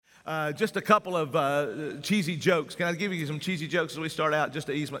Just a couple of cheesy jokes. Can I give you some cheesy jokes as we start out, just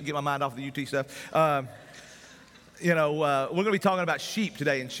to get my mind off the UT stuff? We're going to be talking about sheep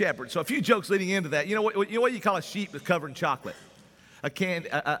today and shepherds. So a few jokes leading into that. You know what you call a sheep that's covered in chocolate? A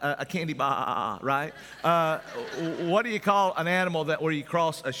candy bar, right? What do you call an animal where you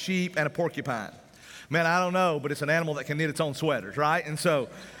cross a sheep and a porcupine? Man, I don't know, but it's an animal that can knit its own sweaters, right? And so,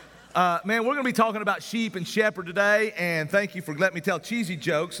 we're going to be talking about sheep and shepherd today, and thank you for letting me tell cheesy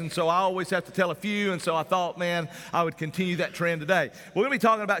jokes, and so I always have to tell a few, and so I thought, man, I would continue that trend today. We're going to be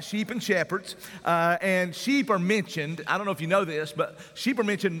talking about sheep and shepherds, and sheep are mentioned, I don't know if you know this, but sheep are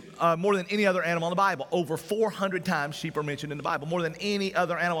mentioned more than any other animal in the Bible. Over 400 times sheep are mentioned in the Bible, more than any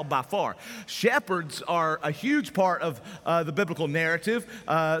other animal by far. Shepherds are a huge part of the biblical narrative.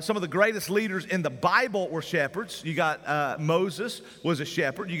 Some of the greatest leaders in the Bible were shepherds. You got Moses was a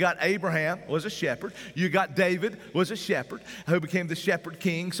shepherd. You got Abraham was a shepherd. You got David was a shepherd who became the shepherd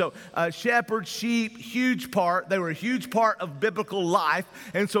king. So shepherds, sheep, huge part. They were a huge part of biblical life.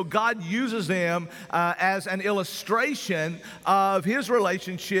 And so God uses them as an illustration of his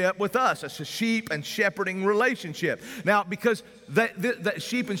relationship with us. It's a sheep and shepherding relationship. Now, because that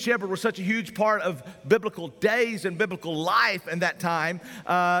sheep and shepherd were such a huge part of biblical days and biblical life in that time,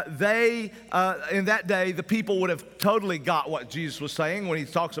 in that day, the people would have totally got what Jesus was saying when he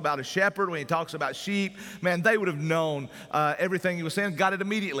talks about a shepherd, when he talks about sheep. Man, they would have known everything he was saying, got it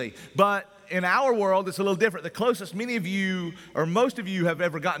immediately. But in our world, it's a little different. The closest many of you, or most of you, have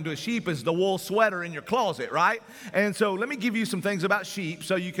ever gotten to a sheep is the wool sweater in your closet, right? And so let me give you some things about sheep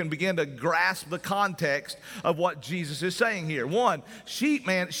so you can begin to grasp the context of what Jesus is saying here. One, sheep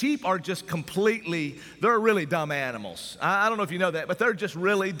are just they're really dumb animals. I don't know if you know that, but they're just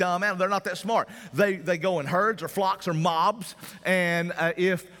really dumb animals. They're not that smart. They go in herds or flocks or mobs, and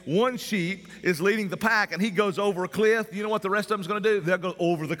if one sheep is leading the pack and he goes over a cliff, you know what the rest of them's going to do? They'll go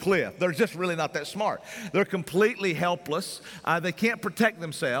over the cliff. They're just really not that smart. They're completely helpless. They can't protect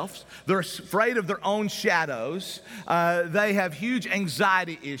themselves. They're afraid of their own shadows. They have huge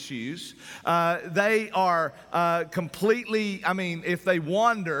anxiety issues. They are completely, if they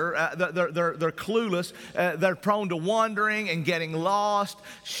wander, they're clueless. They're prone to wandering and getting lost.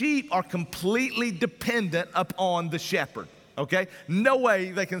 Sheep are completely dependent upon the shepherd. Okay? No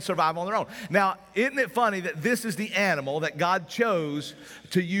way they can survive on their own. Now, isn't it funny that this is the animal that God chose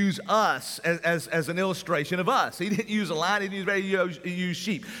to use us as an illustration of us? He didn't use a lion, he didn't use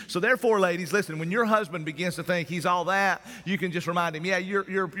sheep. So therefore, ladies, listen, when your husband begins to think he's all that, you can just remind him, yeah,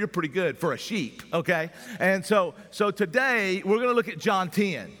 you're pretty good for a sheep, okay? And so today, we're going to look at John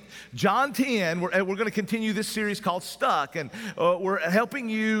 10. John 10, we're going to continue this series called Stuck, and we're helping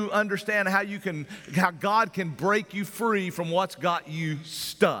you understand how God can break you free from what's got you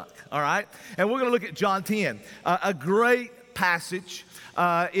stuck, all right? And we're going to look at John 10, a great passage.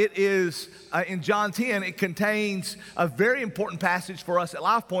 It is, in John 10, it contains a very important passage for us at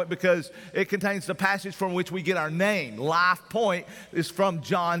Life Point because it contains the passage from which we get our name. Life Point is from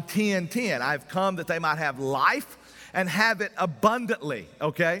John 10:10. I've come that they might have life and have it abundantly,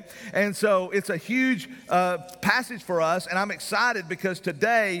 okay? And so it's a huge passage for us, and I'm excited because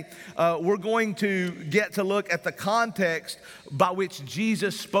today we're going to get to look at the context by which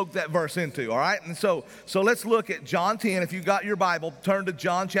Jesus spoke that verse into, all right? And so let's look at John 10. If you've got your Bible, turn to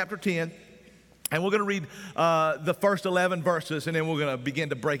John chapter 10. And we're going to read the first 11 verses, and then we're going to begin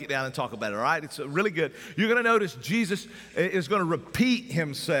to break it down and talk about it, all right? It's really good. You're going to notice Jesus is going to repeat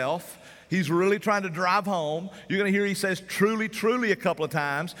himself. He's really trying to drive home. You're going to hear he says truly, truly a couple of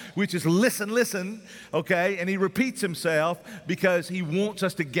times, which is listen, listen, okay? And he repeats himself because he wants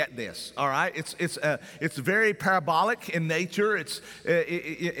us to get this, all right? It's very parabolic in nature.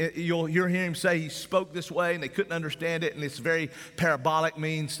 You'll hear him say he spoke this way and they couldn't understand it, and it's very parabolic,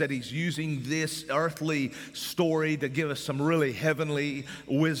 means that he's using this earthly story to give us some really heavenly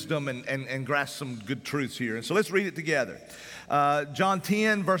wisdom and grasp some good truths here. And so let's read it together. John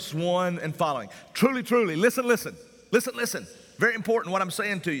 10, verse 1 and following. Truly, truly, listen, listen. Listen, listen. Very important what I'm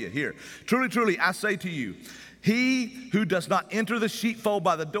saying to you here. Truly, truly, I say to you, he who does not enter the sheepfold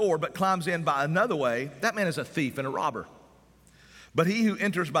by the door, but climbs in by another way, that man is a thief and a robber. But he who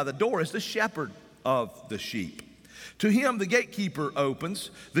enters by the door is the shepherd of the sheep. To him the gatekeeper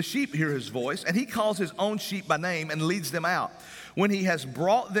opens, the sheep hear his voice, and he calls his own sheep by name and leads them out. When he has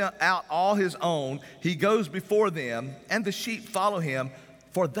brought them out all his own, he goes before them, and the sheep follow him,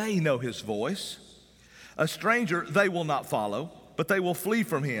 for they know his voice. A stranger they will not follow, but they will flee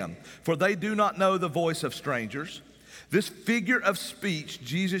from him, for they do not know the voice of strangers. This figure of speech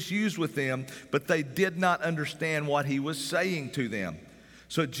Jesus used with them, but they did not understand what he was saying to them.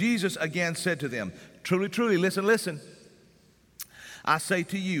 So Jesus again said to them, truly, truly, listen, listen. I say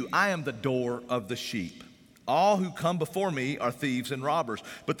to you, I am the door of the sheep. All who come before me are thieves and robbers,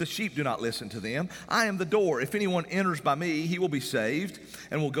 but the sheep do not listen to them. I am the door. If anyone enters by me, he will be saved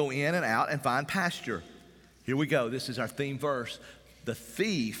and will go in and out and find pasture. Here we go. This is our theme verse. The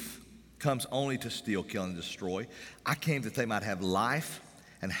thief comes only to steal, kill, and destroy. I came that they might have life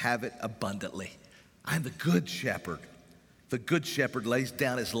and have it abundantly. I am the good shepherd. The good shepherd lays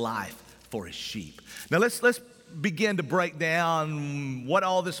down his life for his sheep. Now let's begin to break down what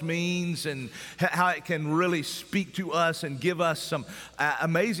all this means and how it can really speak to us and give us some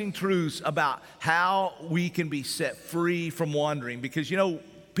amazing truths about how we can be set free from wandering. Because, you know,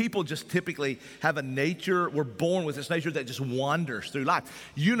 people just typically have a nature, we're born with this nature that just wanders through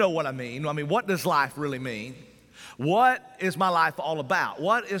life. You know what I mean. What does life really mean? What is my life all about?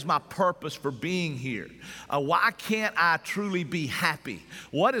 What is my purpose for being here? Why can't I truly be happy?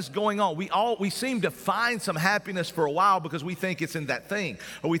 What is going on? We seem to find some happiness for a while because we think it's in that thing,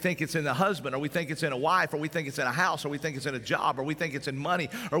 or we think it's in the husband, or we think it's in a wife, or we think it's in a house, or we think it's in a job, or we think it's in money,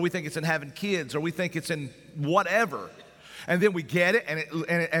 or we think it's in having kids, or we think it's in whatever. And then we get it,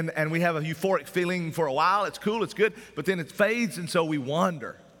 and we have a euphoric feeling for a while. It's cool, it's good, but then it fades, and so we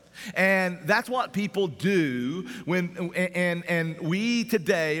wander. And that's what people do and we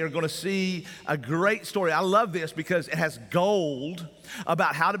today are going to see a great story. I love this because it has gold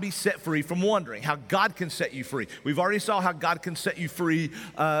about how to be set free from wandering, how God can set you free. We've already saw how God can set you free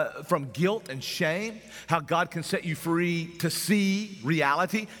from guilt and shame, how God can set you free to see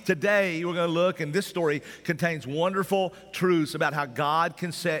reality. Today we're going to look, and this story contains wonderful truths about how God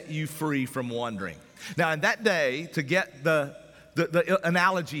can set you free from wandering. Now in that day, to get the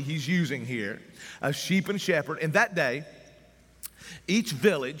analogy he's using here, a sheep and shepherd, in that day, each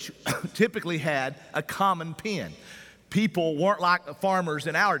village typically had a common pen. People weren't like farmers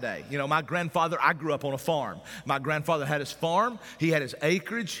in our day. You know, my grandfather, I grew up on a farm. My grandfather had his farm. He had his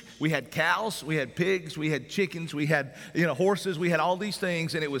acreage. We had cows. We had pigs. We had chickens. We had, horses. We had all these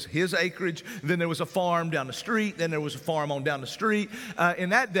things, and it was his acreage. Then there was a farm down the street. Then there was a farm on down the street.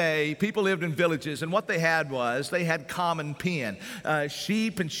 In that day, people lived in villages, and what they had was they had common pen.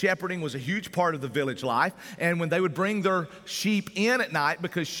 Sheep and shepherding was a huge part of the village life, and when they would bring their sheep in at night,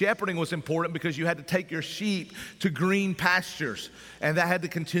 because shepherding was important because you had to take your sheep to green pastures, and that had to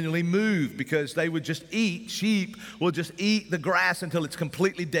continually move because they would just eat. Sheep will just eat the grass until it's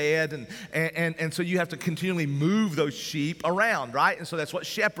completely dead, and so you have to continually move those sheep around, right? And so that's what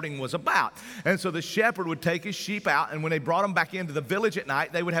shepherding was about. And so the shepherd would take his sheep out, and when they brought them back into the village at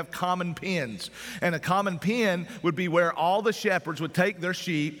night, they would have common pens. And a common pen would be where all the shepherds would take their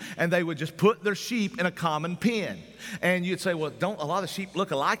sheep, and they would just put their sheep in a common pen. And you'd say, well, don't a lot of sheep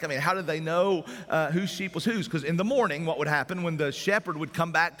look alike? I mean, how did they know whose sheep was whose? Because in the morning, what would happen when the shepherd would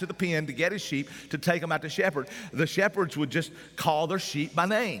come back to the pen to get his sheep to take them out to shepherd, the shepherds would just call their sheep by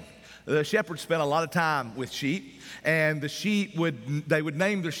name. The shepherds spent a lot of time with sheep, and the sheep they would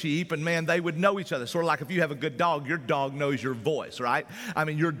name their sheep, and man, they would know each other. Sort of like if you have a good dog, your dog knows your voice, right? I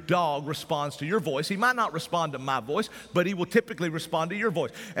mean, your dog responds to your voice. He might not respond to my voice, but he will typically respond to your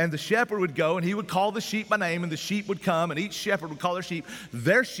voice. And the shepherd would go, and he would call the sheep by name, and the sheep would come, and each shepherd would call their sheep.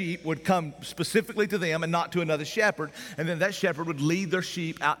 Their sheep would come specifically to them and not to another shepherd, and then that shepherd would lead their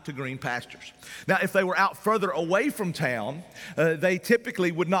sheep out to green pastures. Now, if they were out further away from town, they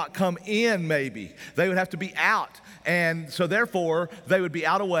typically would not come in maybe. They would have to be out. And so therefore, they would be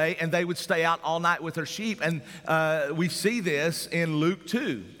out away, and they would stay out all night with their sheep. And we see this in Luke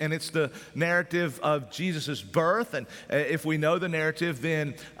 2. And it's the narrative of Jesus' birth. And if we know the narrative,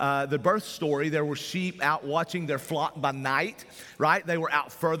 then the birth story, there were sheep out watching their flock by night, right? They were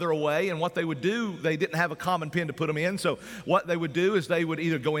out further away. And what they would do, they didn't have a common pen to put them in. So what they would do is they would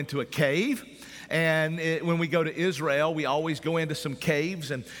either go into a cave. And when we go to Israel, we always go into some caves.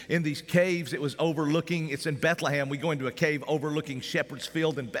 And in these caves, it's in Bethlehem. We go into a cave overlooking Shepherd's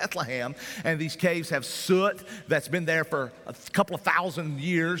Field in Bethlehem. And these caves have soot that's been there for a couple of thousand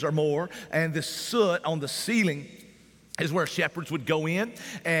years or more. And this soot on the ceiling is where shepherds would go in,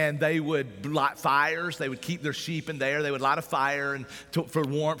 and they would light fires. They would keep their sheep in there. They would light a fire for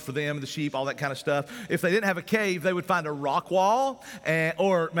warmth for them, the sheep, all that kind of stuff. If they didn't have a cave, they would find a rock wall,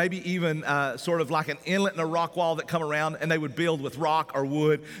 or maybe even sort of like an inlet and a rock wall that come around, and they would build with rock or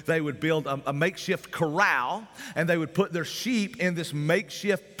wood. They would build a makeshift corral, and they would put their sheep in this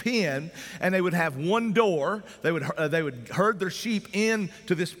makeshift pen, and they would have one door. They would herd their sheep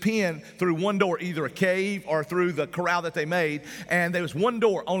into this pen through one door, either a cave or through the corral that's that they made, and there was one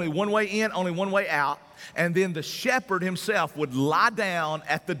door, only one way in, only one way out. And then the shepherd himself would lie down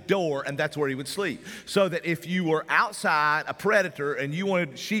at the door, and that's where he would sleep. So that if you were outside, a predator, and you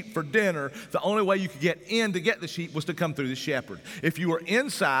wanted sheep for dinner, the only way you could get in to get the sheep was to come through the shepherd. If you were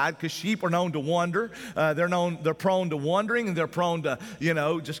inside, because sheep are known to wander, they're prone to wandering, and they're prone to,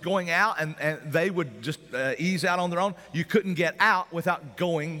 just going out, and they would just ease out on their own. You couldn't get out without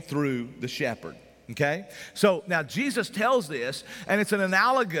going through the shepherd. Okay? So now Jesus tells this, and it's an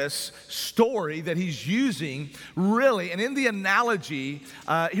analogous story that he's using, really. And in the analogy,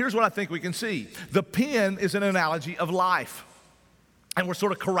 here's what I think we can see. The pen is an analogy of life. And we're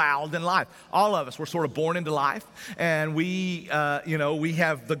sort of corralled in life. All of us, we're sort of born into life, and we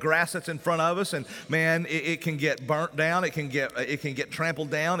have the grass that's in front of us, and man, it can get burnt down, it can get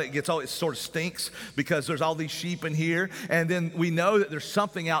trampled down, it sort of stinks because there's all these sheep in here, and then we know that there's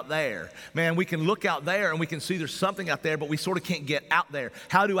something out there. Man, we can look out there and we can see there's something out there, but we sort of can't get out there.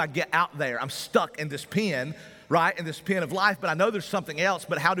 How do I get out there? I'm stuck in this pen, right, in this pen of life, but I know there's something else,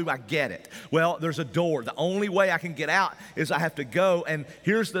 but how do I get it? Well, there's a door. The only way I can get out is I have to go, and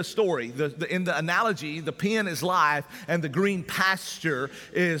here's the story. In the analogy, the pen is life, and the green pasture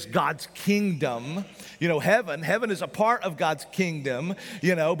is God's kingdom. Heaven is a part of God's kingdom,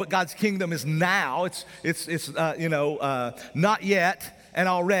 but God's kingdom is now. It's not yet. And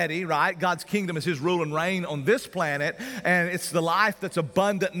already, right, God's kingdom is his rule and reign on this planet, and it's the life that's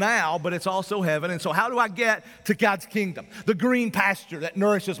abundant now, but it's also heaven. And so how do I get to God's kingdom? The green pasture that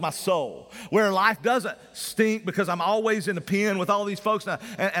nourishes my soul, where life doesn't stink because I'm always in the pen with all these folks, and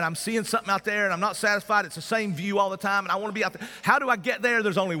I'm seeing something out there, and I'm not satisfied. It's the same view all the time, and I want to be out there. How do I get there?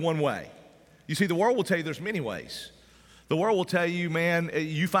 There's only one way. You see, the world will tell you there's many ways. The world will tell you, man,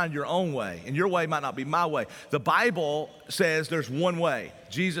 you find your own way, and your way might not be my way. The Bible says there's one way.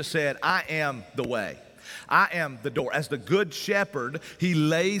 Jesus said, I am the way. I am the door. As the good shepherd, he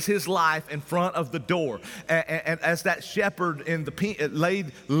lays his life in front of the door. And as that shepherd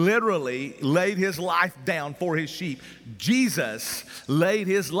literally laid his life down for his sheep, Jesus laid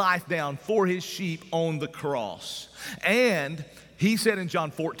his life down for his sheep on the cross. And he said in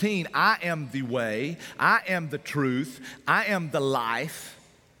John 14, I am the way, I am the truth, I am the life,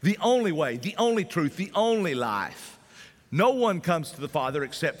 the only way, the only truth, the only life. No one comes to the Father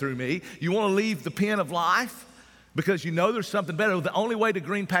except through me. You want to leave the pen of life because you know there's something better. The only way to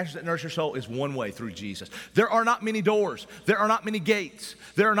green pastures that nourish your soul is one way, through Jesus. There are not many doors. There are not many gates.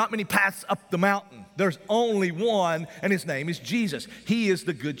 There are not many paths up the mountain. There's only one, and his name is Jesus. He is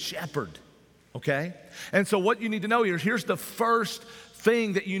the good shepherd. Okay? And so what you need to know here's the first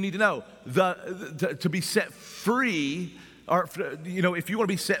thing that you need to know. To be set free, or if you want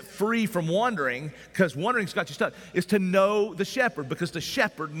to be set free from wandering, because wandering's got you stuck, is to know the shepherd, because the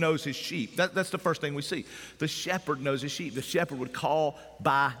shepherd knows his sheep. That's the first thing we see. The shepherd knows his sheep. The shepherd would call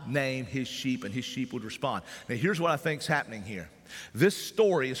by name his sheep, and his sheep would respond. Now here's what I think's happening here. This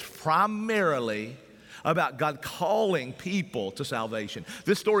story is primarily about God calling people to salvation.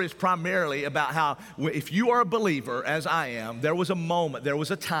 This story is primarily about how, if you are a believer, as I am, there was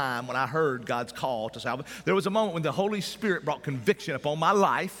a time when I heard God's call to salvation. There was a moment when the Holy Spirit brought conviction upon my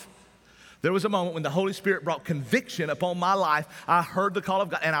life. There was a moment when the Holy Spirit brought conviction upon my life. I heard the call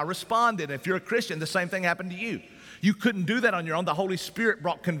of God, and I responded. If you're a Christian, the same thing happened to you. You couldn't do that on your own. The Holy Spirit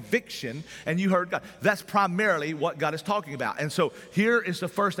brought conviction, and you heard God. That's primarily what God is talking about. And so here is the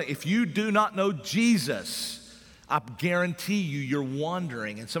first thing. If you do not know Jesus, I guarantee you're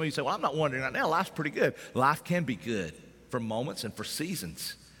wandering. And some of you say, well, I'm not wandering right now. Life's pretty good. Life can be good for moments and for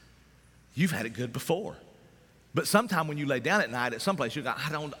seasons. You've had it good before. But sometime when you lay down at night at some place, you go,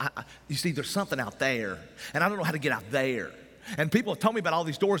 you see, there's something out there, and I don't know how to get out there. And people have told me about all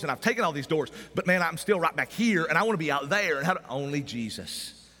these doors, and I've taken all these doors, but man, I'm still right back here, and I want to be out there. And only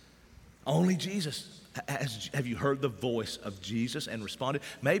Jesus. Only Jesus. Have you heard the voice of Jesus and responded?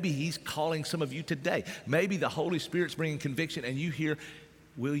 Maybe he's calling some of you today. Maybe the Holy Spirit's bringing conviction, and you hear,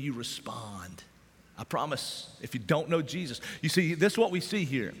 will you respond? I promise, if you don't know Jesus. You see, this is what we see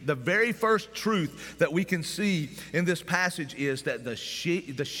here. The very first truth that we can see in this passage is that the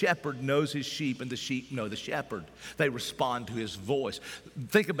shepherd knows his sheep, and the sheep know the shepherd. They respond to his voice.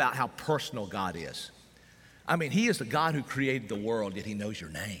 Think about how personal God is. I mean, he is the God who created the world, yet he knows your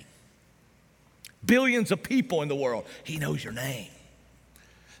name. Billions of people in the world, he knows your name.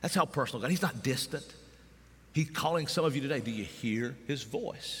 That's how personal God. He's not distant. He's calling some of you today. Do you hear his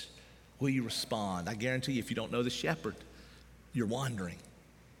voice? Will you respond? I guarantee you, if you don't know the shepherd, you're wandering.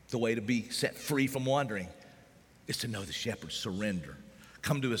 The way to be set free from wandering is to know the shepherd, surrender,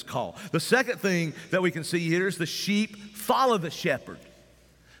 come to his call. The second thing that we can see here is the sheep follow the shepherd.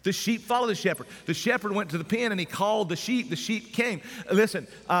 The sheep follow the shepherd. The shepherd went to the pen and he called the sheep. The sheep came. Listen,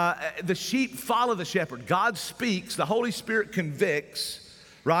 the sheep follow the shepherd. God speaks. The Holy Spirit convicts,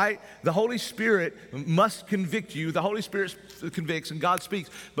 right? The Holy Spirit must convict you. The Holy Spirit convicts and God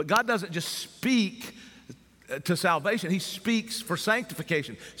speaks. But God doesn't just speak to salvation. He speaks for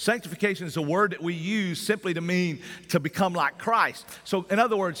sanctification. Sanctification is a word that we use simply to mean to become like Christ. So in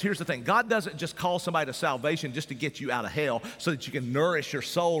other words, here's the thing. God doesn't just call somebody to salvation just to get you out of hell so that you can nourish your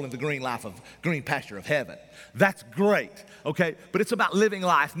soul in the green pasture of heaven. That's great, okay? But it's about living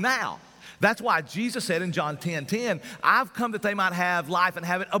life now. That's why Jesus said in John 10:10, I've come that they might have life and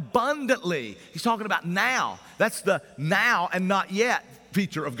have it abundantly. He's talking about now. That's the now and not yet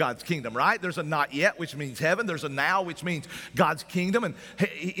feature of God's kingdom, right? There's a not yet, which means heaven. There's a now, which means God's kingdom. And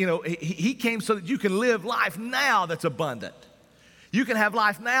he came so that you can live life now that's abundant. You can have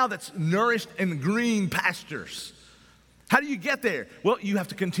life now that's nourished in green pastures. How do you get there? Well, you have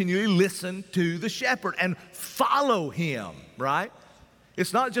to continually listen to the shepherd and follow him, right?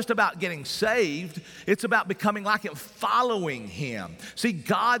 It's not just about getting saved. It's about becoming like him, following him. See,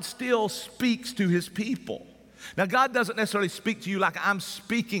 God still speaks to his people. Now, God doesn't necessarily speak to you like I'm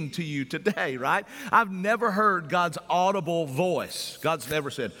speaking to you today, right? I've never heard God's audible voice. God's never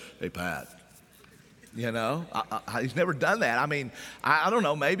said, hey, Pat. You know, he's never done that. I mean, I don't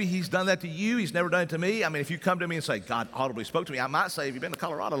know. Maybe he's done that to you. He's never done it to me. I mean, if you come to me and say, God audibly spoke to me, I might say, have you been to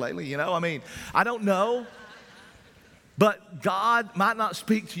Colorado lately? You know, I mean, I don't know. But God might not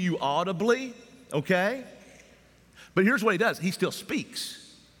speak to you audibly, okay? But here's what he does. He still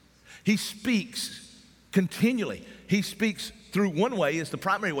speaks. He speaks continually. He speaks through one way, is the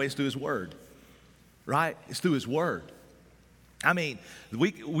primary way is through his word, right? It's through his word. I mean,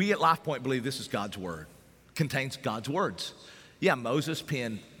 we at LifePoint believe this is God's word, contains God's words. Yeah, Moses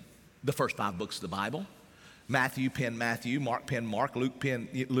penned the first 5 books of the Bible. Matthew penned Matthew, Mark penned Mark, Luke penned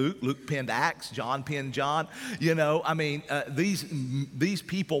Luke, Luke penned Acts, John penned John. You know, I mean, these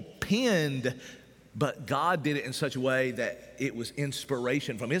people penned, but God did it in such a way that it was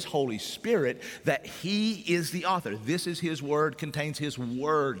inspiration from his Holy Spirit that he is the author. This is his word, contains his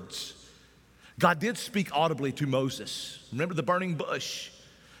words. God did speak audibly to Moses. Remember the burning bush?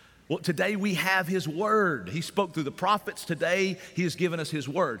 Well, today we have his word. He spoke through the prophets. Today he has given us his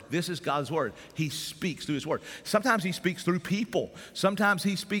word. This is God's word. He speaks through his word. Sometimes he speaks through people. Sometimes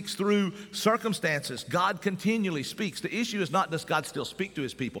he speaks through circumstances. God continually speaks. The issue is not does God still speak to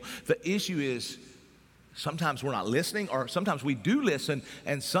his people. The issue is sometimes we're not listening, or sometimes we do listen,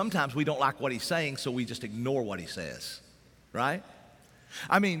 and sometimes we don't like what he's saying, so we just ignore what he says, right?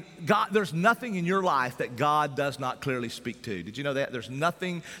 I mean, God, there's nothing in your life that God does not clearly speak to. Did you know that? There's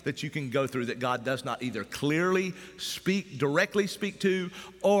nothing that you can go through that God does not either clearly speak, directly speak to,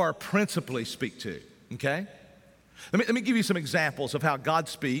 or principally speak to, okay? Let me give you some examples of how God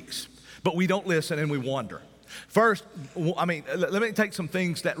speaks, but we don't listen and we wonder. First, I mean, let me take some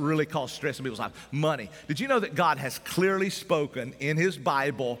things that really cause stress in people's lives. Money. Did you know that God has clearly spoken in his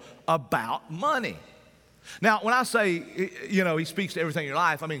Bible about money? Now, when I say, you know, he speaks to everything in your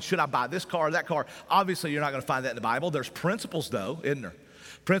life, I mean, should I buy this car or that car? Obviously, you're not going to find that in the Bible. There's principles, though, isn't there?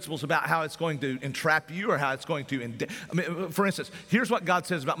 Principles about how it's going to entrap you or how it's going to, I mean, for instance, here's what God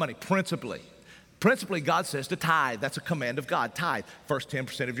says about money, principally. Principally, God says to tithe. That's a command of God. Tithe, first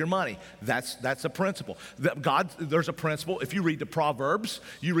 10% of your money. That's a principle. There's a principle. If you read the Proverbs,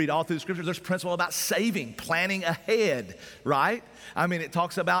 you read all through the Scripture, there's a principle about saving, planning ahead, right? I mean, it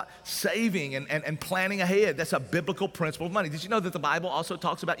talks about saving and planning ahead. That's a biblical principle of money. Did you know that the Bible also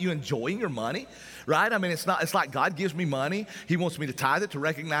talks about you enjoying your money, right? I mean, it's like God gives me money. He wants me to tithe it, to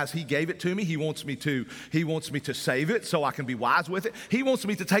recognize he gave it to me. He wants me to save it so I can be wise with it. He wants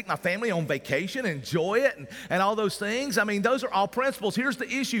me to take my family on vacation, enjoy it, and all those things. I mean, those are all principles. Here's the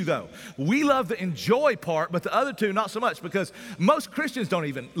issue, though. We love the enjoy part, but the other two, not so much, because most Christians don't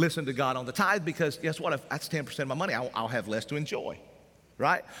even listen to God on the tithe because guess what? If that's 10% of my money, I'll have less to enjoy.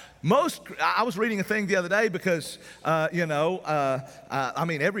 Right? I was reading a thing the other day because, I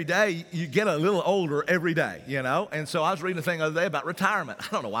mean, every day you get a little older every day, you know? And so I was reading a thing the other day about retirement. I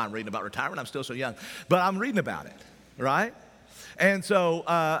don't know why I'm reading about retirement. I'm still so young. But I'm reading about it, right? And so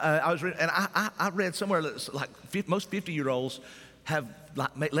I was reading, and I read somewhere that like most 50-year-olds have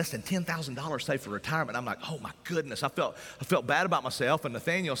like less than $10,000 saved for retirement. I'm like, oh my goodness, I felt bad about myself. And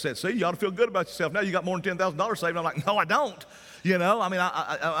Nathaniel said, see, you ought to feel good about yourself. Now you got more than $10,000 saved. I'm like, no, I don't. You know, I mean,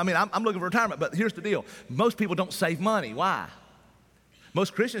 I'm looking for retirement, but here's the deal. Most people don't save money. Why?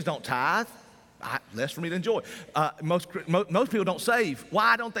 Most Christians don't tithe. Less for me to enjoy. Most people don't save.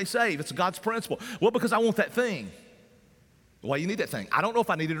 Why don't they save? It's God's principle. Well, because I want that thing. Why you need that thing? I don't know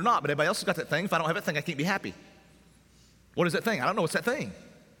if I need it or not, but everybody else has got that thing. If I don't have that thing, I can't be happy. What is that thing? I don't know what's that thing.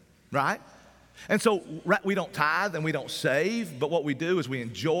 right? And so we don't tithe and we don't save, but what we do is we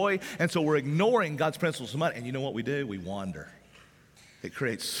enjoy, and so we're ignoring God's principles of money. And you know what we do? We wander. It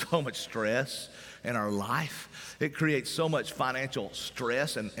creates so much stress in our life. It creates so much financial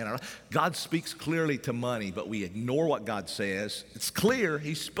stress in our life. God speaks clearly to money, but we ignore what God says. It's clear,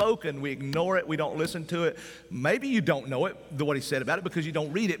 He's spoken. We ignore it. We don't listen to it. Maybe you don't know it, what He said about it, because you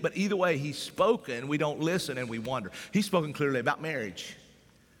don't read it. But either way, He's spoken. We don't listen and we wander. He's spoken clearly about marriage.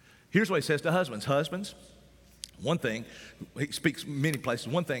 Here's what He says to husbands. Husbands, one thing, He speaks many places.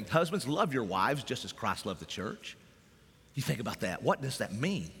 One thing, husbands, love your wives just as Christ loved the church. You think about that. What does that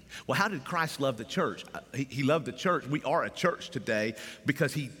mean? Well, how did Christ love the church? He loved the church. We are a church today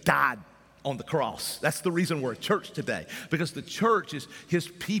because He died on the cross. That's the reason we're a church today, because the church is His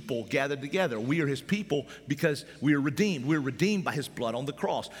people gathered together. We are His people because we are redeemed. We're redeemed by His blood on the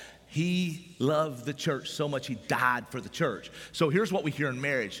cross. He loved the church so much He died for the church. So here's what we hear in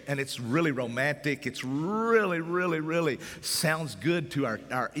marriage, and it's really romantic. It's really sounds good to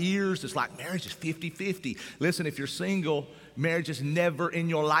our ears. It's like marriage is 50-50. Listen, if you're single, marriage is never in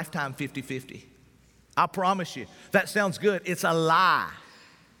your lifetime 50-50. I promise you. That sounds good. It's a lie.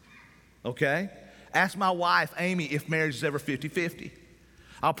 Okay? Ask my wife, Amy, if marriage is ever 50-50.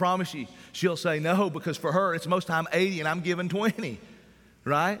 I'll promise you, she'll say no, because for her, it's most time 80 and I'm giving 20,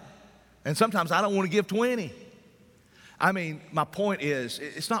 right? And sometimes I don't want to give 20. I mean, my point is,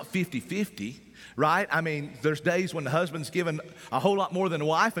 it's not 50-50, right? I mean, there's days when the husband's giving a whole lot more than the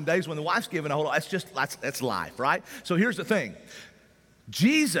wife and days when the wife's giving a whole lot. That's life, right? So here's the thing.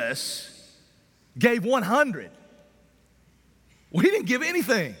 Jesus gave 100. We didn't give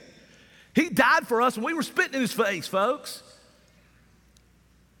anything. He died for us and we were spitting in His face, folks.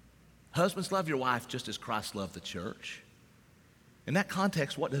 Husbands, love your wife just as Christ loved the church. In that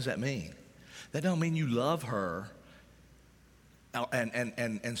context, what does that mean? That don't mean you love her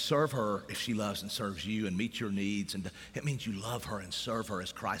and serve her if she loves and serves you and meets your needs. And it means you love her and serve her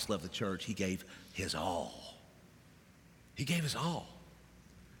as Christ loved the church. He gave His all. He gave His all.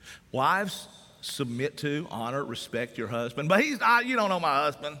 Wives, submit to, honor, respect your husband. But you don't know my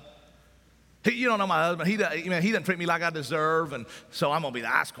husband. You don't know my husband. He doesn't treat me like I deserve, and so I'm going to be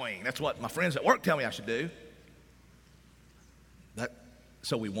the ice queen. That's what my friends at work tell me I should do.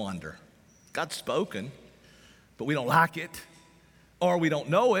 So we wander. God's spoken, but we don't like it, or we don't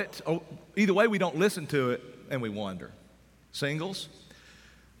know it, or either way we don't listen to it, and we wander. Singles,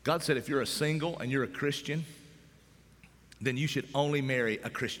 God said if you're a single and you're a Christian, then you should only marry a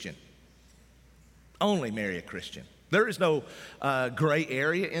Christian. Only marry a Christian. There is no gray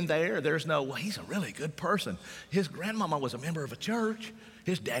area in there. There's no, well, he's a really good person. His grandmama was a member of a church.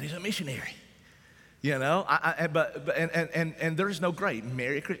 His daddy's a missionary. You know, and there is no gray.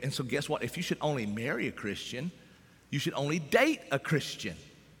 Marry a Christian. And so guess what? If you should only marry a Christian, you should only date a Christian.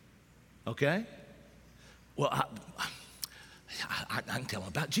 Okay? Well, I can tell them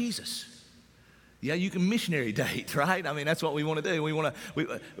about Jesus. Yeah, you can missionary date, right? I mean, that's what we want to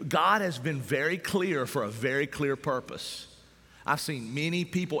do. God has been very clear for a very clear purpose. I've seen many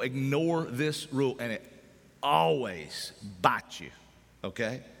people ignore this rule, and it always bites you,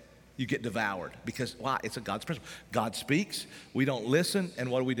 okay? You get devoured because, why? It's a God's principle. God speaks, we don't listen,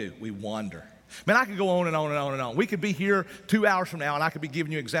 and what do? We wander. Man, I could go on and on and on and on. We could be here 2 hours from now, and I could be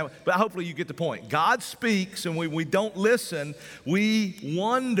giving you examples, but hopefully you get the point. God speaks, and when we don't listen, we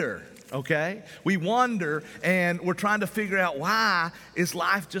wander. Okay? We wander and we're trying to figure out why is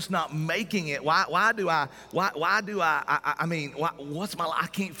life just not making it? What's my life? I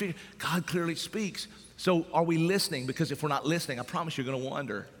can't figure. God clearly speaks. So are we listening? Because if we're not listening, I promise you're going to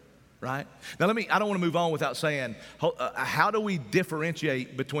wander, right? Now I don't want to move on without saying, how do we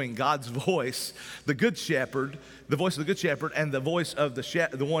differentiate between God's voice, the good shepherd, the voice of the good shepherd, and the voice of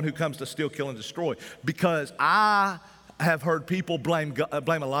the one who comes to steal, kill, and destroy? Because I have heard people blame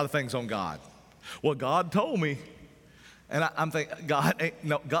a lot of things on God. Well, God told me. And I'm thinking, God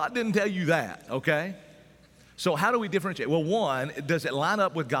didn't tell you that, okay? So how do we differentiate? Well, one, does it line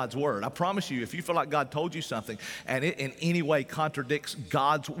up with God's word? I promise you, if you feel like God told you something and it in any way contradicts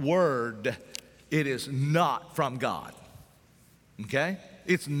God's word, it is not from God, okay?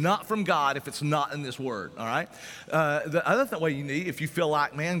 It's not from God if it's not in this word, all right? The other way you need, if you feel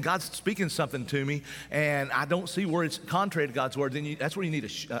like, man, God's speaking something to me and I don't see where it's contrary to God's word, then that's where you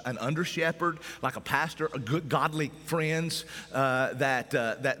need an under shepherd, like a pastor, a good godly friends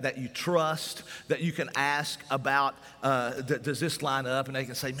that you trust, that you can ask about, does this line up? And they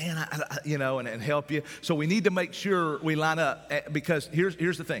can say, man, and help you. So we need to make sure we line up, because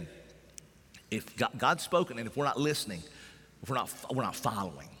here's the thing. If God's spoken and if we're not listening, if we're not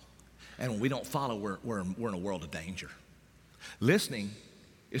following, and when we don't follow, we're in a world of danger. Listening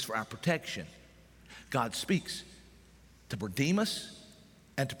is for our protection. God speaks to redeem us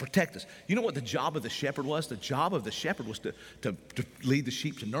and to protect us. You know what the job of the shepherd was? The job of the shepherd was to lead the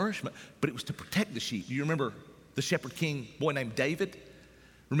sheep to nourishment, but it was to protect the sheep. Do you remember the shepherd king boy named David?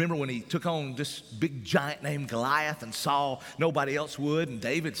 Remember when he took on this big giant named Goliath and Saul, nobody else would, and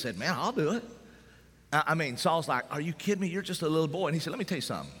David said, man, I'll do it. I mean, Saul's like, are you kidding me? You're just a little boy. And he said, let me tell you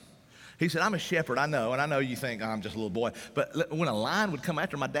something. He said, I'm a shepherd, I know, and I know you think I'm just a little boy, but when a lion would come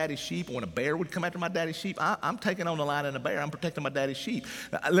after my daddy's sheep, or when a bear would come after my daddy's sheep, I'm taking on the lion and the bear. I'm protecting my daddy's sheep.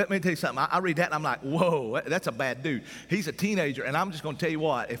 Let me tell you something. I read that, and I'm like, whoa, that's a bad dude. He's a teenager, and I'm just going to tell you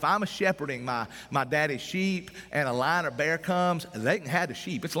what. If I'm shepherding my daddy's sheep, and a lion or bear comes, they can have the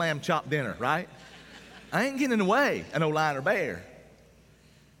sheep. It's lamb chop dinner, right? I ain't getting in the way of no lion or bear.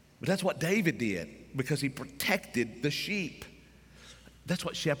 But that's what David did, because he protected the sheep. That's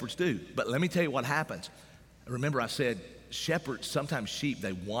what shepherds do. But let me tell you what happens. Remember I said shepherds, sometimes sheep,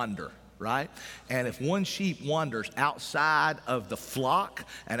 they wander, right? And if one sheep wanders outside of the flock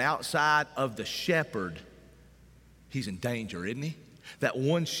and outside of the shepherd, he's in danger, isn't he? That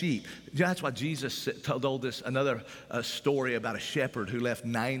one sheep. That's why Jesus told us another story about a shepherd who left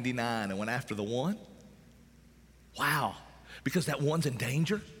 99 and went after the one. Wow. Because that one's in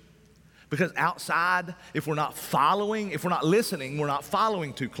danger. Because outside, if we're not following, if we're not listening, we're not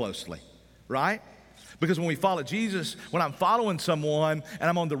following too closely, right? Because when we follow Jesus, when I'm following someone and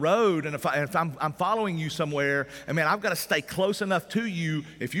I'm on the road, and if I'm following you somewhere, and man, I've got to stay close enough to you.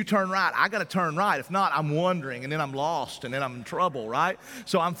 If you turn right, I got to turn right. If not, I'm wandering, and then I'm lost, and then I'm in trouble, right?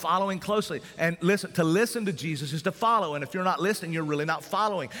 So I'm following closely. And to listen to Jesus is to follow. And if you're not listening, you're really not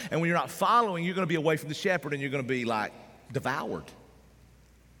following. And when you're not following, you're going to be away from the shepherd, and you're going to be like devoured.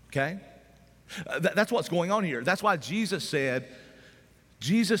 Okay? That's what's going on here. That's why Jesus said,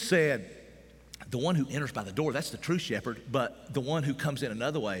 the one who enters by the door, that's the true shepherd, but the one who comes in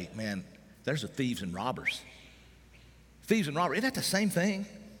another way, man, there's the thieves and robbers. Thieves and robbers, isn't that the same thing?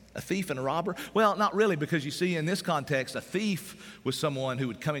 A thief and a robber? Well, not really, because you see in this context, a thief was someone who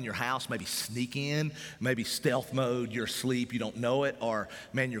would come in your house, maybe sneak in, maybe stealth mode, you're asleep, you don't know it, or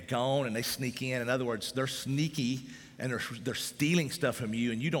man, you're gone and they sneak in. In other words, they're sneaky and they're stealing stuff from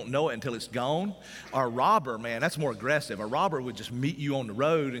you and you don't know it until it's gone. Or a robber, man, that's more aggressive. A robber would just meet you on the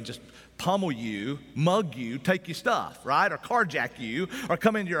road and just pummel you, mug you, take your stuff, right? Or carjack you, or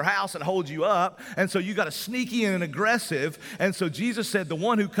come into your house and hold you up. And so you got a sneaky and an aggressive. And so Jesus said the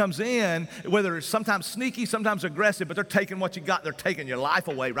one who comes in, whether it's sometimes sneaky, sometimes aggressive, but they're taking what you got, they're taking your life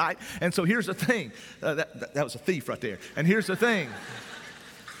away, right? And so here's the thing. That was a thief right there. And here's the thing.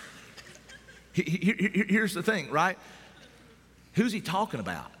 Here's the thing, right? Who's he talking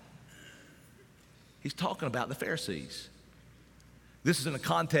about? He's talking about the Pharisees. This is in the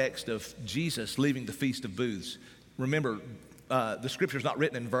context of Jesus leaving the Feast of Booths. Remember, the scripture's not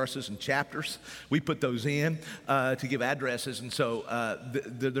written in verses and chapters. We put those in to give addresses. And so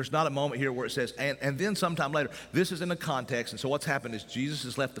there's not a moment here where it says, and then sometime later. This is in the context. And so what's happened is Jesus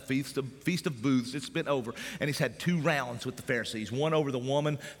has left the Feast of Booths. It's been over. And he's had 2 rounds with the Pharisees. One over the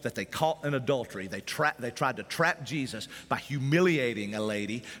woman that they caught in adultery. They tried to trap Jesus by humiliating a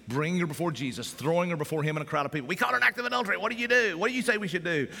lady, bringing her before Jesus, throwing her before him and a crowd of people. We caught her in act of adultery. What do you do? What do you say we should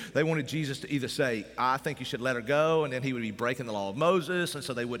do? They wanted Jesus to either say, I think you should let her go, and then he would be breaking the law of Moses, and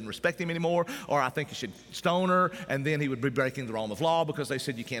so they wouldn't respect him anymore, or I think you should stone her, and then he would be breaking the law of law because they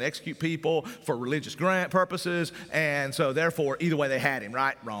said you can't execute people for religious grant purposes, and so therefore, either way they had him,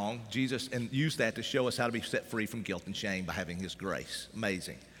 right? Wrong. Jesus used that to show us how to be set free from guilt and shame by having his grace.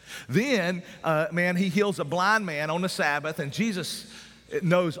 Amazing. Then, man, he heals a blind man on the Sabbath, and Jesus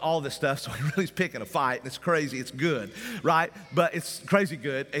knows all this stuff, so he really is picking a fight, and it's crazy. It's good, right? But it's crazy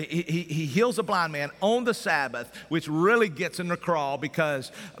good. He heals a blind man on the Sabbath, which really gets in the crawl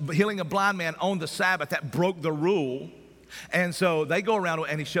because healing a blind man on the Sabbath, that broke the rule. And so they go around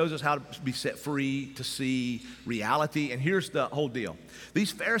and he shows us how to be set free, to see reality. And here's the whole deal.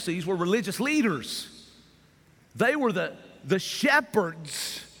 These Pharisees were religious leaders. They were the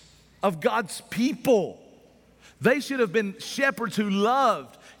shepherds of God's people. They should have been shepherds who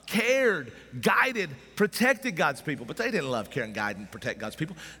loved, cared, guided, protected God's people. But they didn't love, care, and guide and protect God's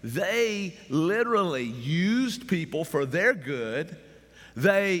people. They literally used people for their good.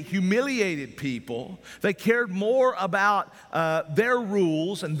 They humiliated people. They cared more about their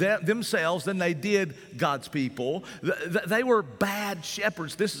rules and themselves than they did God's people. They were bad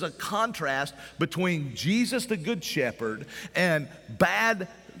shepherds. This is a contrast between Jesus, the good shepherd, and bad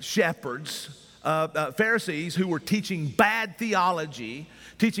shepherds. Pharisees who were teaching bad theology,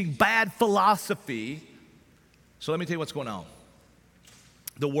 teaching bad philosophy. So let me tell you what's going on.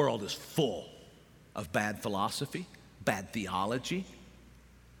 The world is full of bad philosophy, bad theology,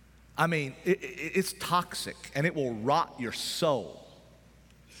 I mean, it's toxic, and it will rot your soul.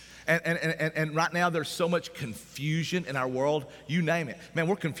 And right now there's so much confusion in our world, you name it. Man,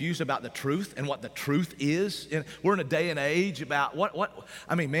 we're confused about the truth and what the truth is. And we're in a day and age about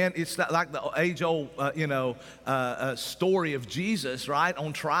I mean, man, it's like the age-old, story of Jesus, right,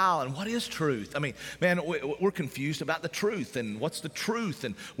 on trial. And what is truth? I mean, man, we're confused about the truth and what's the truth.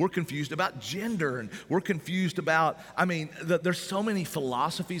 And we're confused about gender. And we're confused about, I mean, there's so many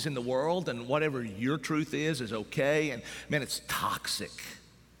philosophies in the world, and whatever your truth is okay. And man, it's toxic.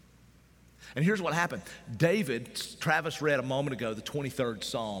 And here's what happened. David, Travis read a moment ago, the 23rd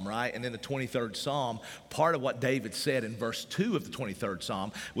Psalm, right? And in the 23rd Psalm, part of what David said in verse 2 of the 23rd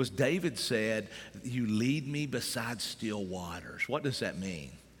Psalm was David said, you lead me beside still waters. What does that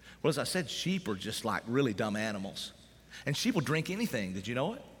mean? Well, as I said, sheep are just like really dumb animals. And sheep will drink anything. Did you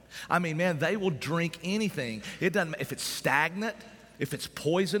know it? I mean, man, they will drink anything. It doesn't matter if it's stagnant, if it's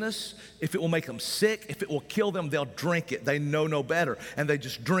poisonous, if it will make them sick, if it will kill them, they'll drink it. They know no better. And they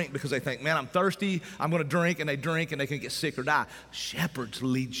just drink because they think, man, I'm thirsty, I'm going to drink, and they can get sick or die. Shepherds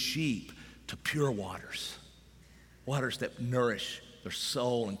lead sheep to pure waters, waters that nourish their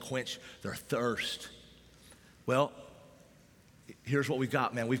soul and quench their thirst. Well, here's what we've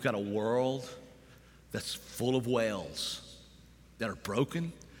got, man. We've got a world that's full of wells that are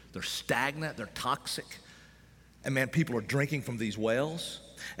broken, they're stagnant, they're toxic. And man, people are drinking from these wells,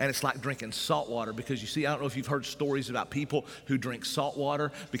 and it's like drinking salt water because you see, I don't know if you've heard stories about people who drink salt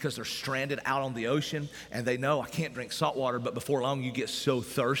water because they're stranded out on the ocean, and they know, I can't drink salt water, but before long you get so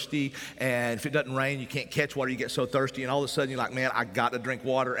thirsty, and if it doesn't rain, you can't catch water, you get so thirsty, and all of a sudden you're like, man, I got to drink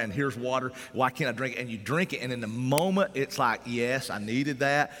water, and here's water, why can't I drink it? And you drink it, and in the moment, it's like, yes, I needed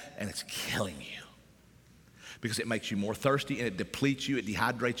that, and it's killing you because it makes you more thirsty, and it depletes you, it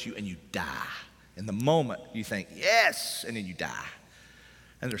dehydrates you, and you die. In the moment, you think, yes, and then you die.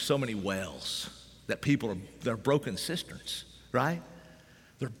 And there's so many wells that they're broken cisterns, right?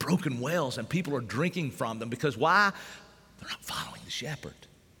 They're broken wells, and people are drinking from them because why? They're not following the shepherd.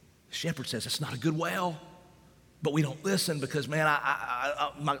 The shepherd says, it's not a good well, but we don't listen because, man,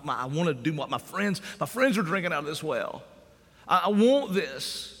 I want to do what my friends are drinking out of this well. I want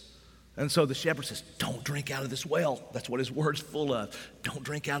this. And so the shepherd says, don't drink out of this well. That's what his word's full of. Don't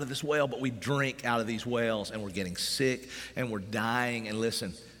drink out of this well, but we drink out of these wells, and we're getting sick, and we're dying. And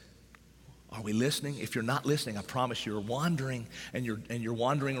listen, are we listening? If you're not listening, I promise you're wandering, and you're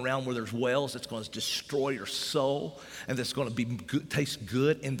wandering around where there's wells that's going to destroy your soul, and that's going to taste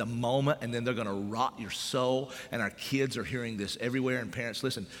good in the moment, and then they're going to rot your soul. And our kids are hearing this everywhere. And parents,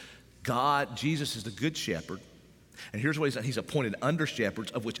 listen, Jesus is the good shepherd. And here's what he's done. He's appointed under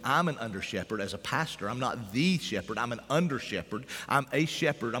shepherds, of which I'm an under shepherd as a pastor. I'm not the shepherd. I'm an under shepherd. I'm a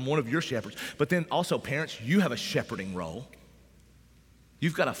shepherd. I'm one of your shepherds. But then also, parents, you have a shepherding role.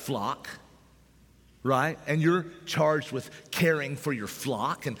 You've got a flock, right? And you're charged with caring for your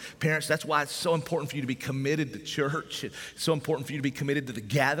flock. And parents, that's why it's so important for you to be committed to church. It's so important for you to be committed to the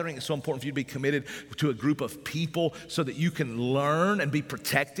gathering. It's so important for you to be committed to a group of people so that you can learn and be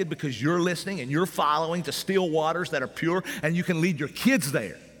protected because you're listening and you're following to still waters that are pure, and you can lead your kids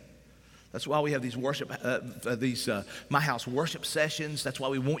there. That's why we have these My House worship sessions. That's why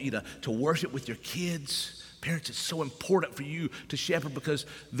we want you to worship with your kids. Parents, it's so important for you to shepherd because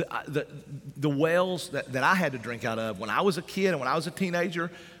the wells that I had to drink out of when I was a kid and when I was a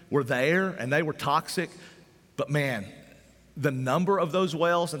teenager were there, and they were toxic. But man, the number of those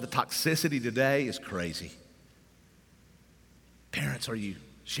wells and the toxicity today is crazy. Parents, are you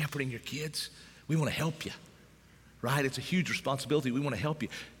shepherding your kids? We want to help you, right? It's a huge responsibility. We want to help you.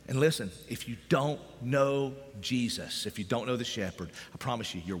 And listen, if you don't know Jesus, if you don't know the shepherd, I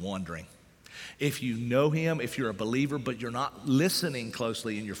promise you're wandering. If you know him, if you're a believer, but you're not listening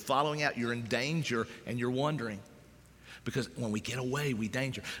closely and you're following out, you're in danger and you're wandering. Because when we get away,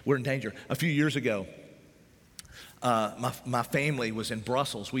 we're in danger. A few years ago, my family was in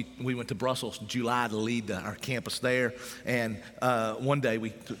Brussels. We went to Brussels in July to lead our campus there. And one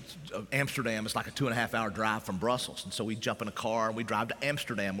day, Amsterdam is like a 2.5-hour drive from Brussels. And so we jump in a car and we drive to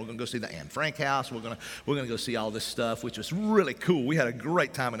Amsterdam. We're going to go see the Anne Frank house. We're going to go see all this stuff, which was really cool. We had a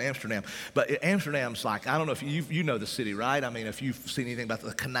great time in Amsterdam. But Amsterdam's like, I don't know if you know the city, right? I mean, if you've seen anything about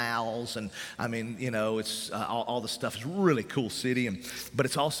the canals, and I mean, you know, it's all the stuff. It's a really cool city, but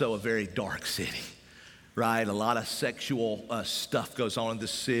it's also a very dark city. right? A lot of sexual stuff goes on in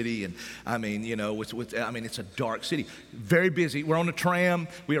this city, and I mean, you know, it's a dark city. Very busy. We're on the tram.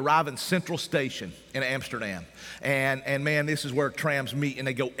 We arrive in Central Station in Amsterdam, and man, this is where trams meet, and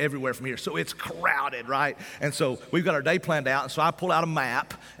they go everywhere from here. So it's crowded, right? And so we've got our day planned out, and so I pull out a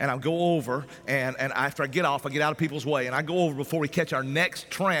map, and I go over, and after I get off, I get out of people's way, and I go over before we catch our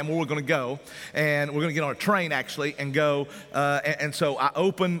next tram where we're going to go, and we're going to get on a train actually and go. And so I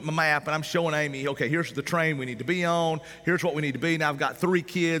open my map, and I'm showing Amy, okay, here's the train we need to be on. Here's what we need to be. Now I've got 3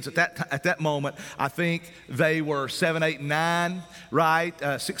 kids at that moment. I think they were 7, 8, and 9,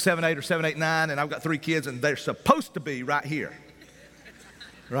 right? 6, 7, 8, or 7, 8, 9, and I've got 3 kids, and they're supposed to be right here,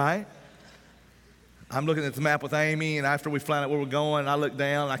 right? I'm looking at the map with Amy, and after we find out where we're going, I look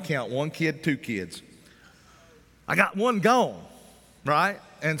down, and I count 1 kid, 2 kids. I got 1 gone, right?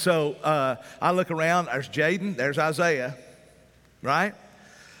 And so I look around. There's Jaden. There's Isaiah, right?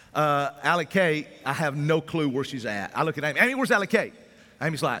 Allie Kate, I have no clue where she's at. I look at Amy. Amy, where's Allie Kate?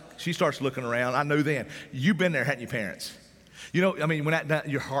 Amy's like, she starts looking around. I knew then. You've been there, hadn't you, parents? You know, I mean, when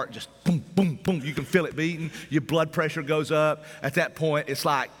your heart just boom, boom, boom, you can feel it beating. Your blood pressure goes up. At that point, it's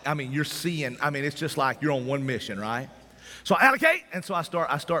like, I mean, you're seeing, I mean, it's just like you're on one mission, right? So I allocate, and so I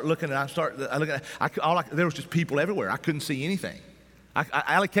start looking, and there was just people everywhere. I couldn't see anything.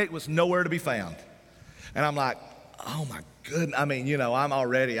 Allocate was nowhere to be found. And I'm like, oh my goodness. I mean, you know, I'm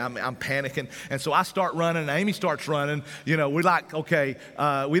panicking. And so I start running, and Amy starts running. You know, we're like, okay,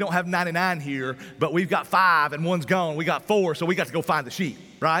 we don't have 99 here, but we've got 5 and 1's gone. We got 4, so we got to go find the sheep,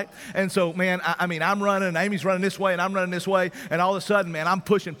 right? And so, man, I'm running, and Amy's running this way, and I'm running this way, and all of a sudden, man, I'm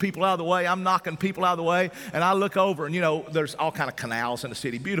pushing people out of the way. I'm knocking people out of the way, and I look over, and, you know, there's all kind of canals in the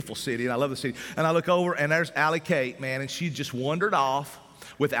city, beautiful city, and I love the city. And I look over, and there's Allie Kate, man, and she just wandered off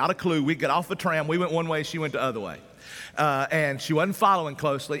without a clue. We got off the tram. We went one way. She went the other way. And she wasn't following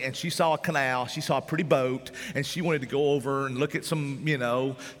closely, and she saw a canal, she saw a pretty boat, and she wanted to go over and look at some, you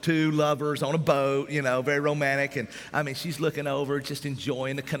know, 2 lovers on a boat, you know, very romantic. And I mean, she's looking over, just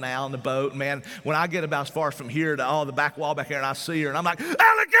enjoying the canal and the boat. Man, when I get about as far from here to the back wall back there, and I see her, and I'm like,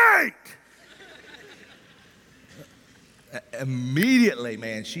 Alligate! Immediately,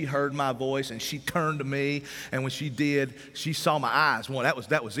 man, she heard my voice, and she turned to me, and when she did, she saw my eyes. Well,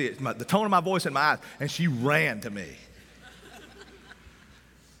 that was it, the tone of my voice and my eyes, and she ran to me.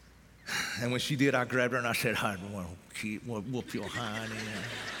 And when she did, I grabbed her, and I said, I want to whoop your honey.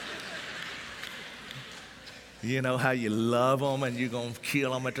 You know how you love them, and you're going to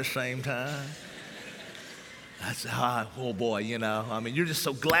kill them at the same time? I said, oh boy, you know, I mean, you're just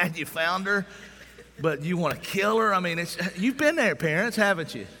so glad you found her. But you want to kill her? I mean, you've been there, parents,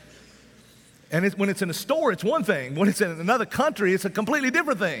 haven't you? And when it's in a store, it's one thing. When it's in another country, it's a completely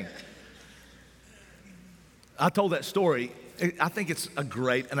different thing. I told that story. I think it's a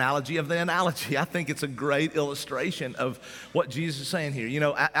great analogy of the analogy. I think it's a great illustration of what Jesus is saying here. You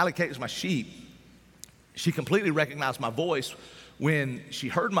know, Allie Kate is my sheep. She completely recognized my voice when she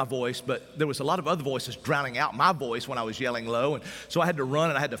heard my voice, but there was a lot of other voices drowning out my voice when I was yelling low. And so I had to run,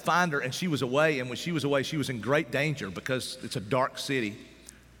 and I had to find her, and she was away. And when she was away, she was in great danger because it's a dark city.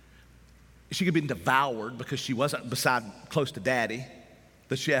 She could have been devoured because she wasn't close to Daddy,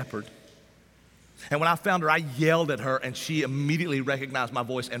 the shepherd. And when I found her, I yelled at her, and she immediately recognized my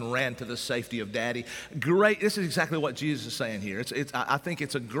voice and ran to the safety of Daddy. Great. This is exactly what Jesus is saying here. I think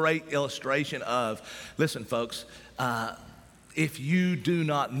it's a great illustration of, listen, folks, if you do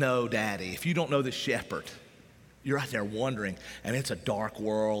not know Daddy, if you don't know the shepherd, you're out there wondering, and it's a dark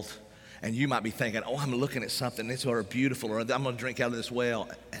world, and you might be thinking, oh, I'm looking at something that's sort of beautiful, or I'm going to drink out of this well,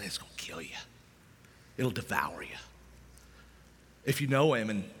 and it's going to kill you. It'll devour you. If you know him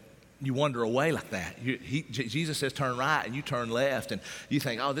and you wander away like that, Jesus says turn right, and you turn left, and you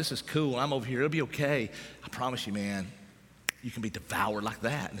think, oh, this is cool, I'm over here, it'll be okay. I promise you, man, you can be devoured like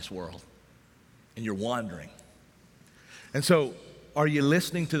that in this world, and you're wandering. And so, are you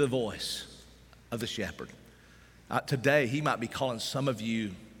listening to the voice of the shepherd? Today, he might be calling some of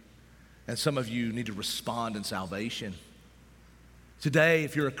you, and some of you need to respond in salvation. Today,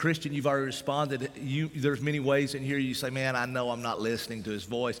 if you're a Christian, you've already responded. There's many ways in here you say, man, I know I'm not listening to his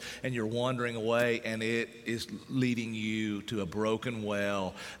voice, and you're wandering away, and it is leading you to a broken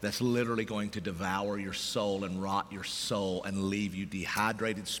well that's literally going to devour your soul and rot your soul and leave you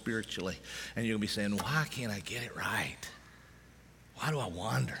dehydrated spiritually. And you're going to be saying, why can't I get it right? Why do I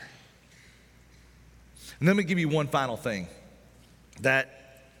wander? And let me give you one final thing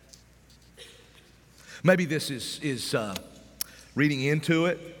that maybe this is reading into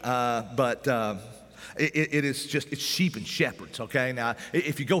it, but it's sheep and shepherds. Okay, now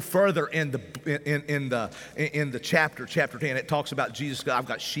if you go further in the chapter 10, it talks about Jesus. I've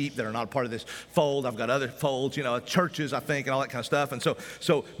got sheep that are not a part of this fold. I've got other folds, churches, I think, and all that kind of stuff. And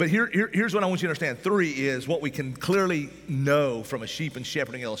but here's what I want you to understand. 3 is what we can clearly know from a sheep and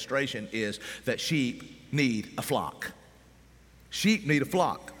shepherding illustration is that sheep need a flock. Sheep need a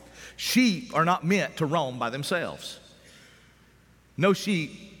flock. Sheep are not meant to roam by themselves. No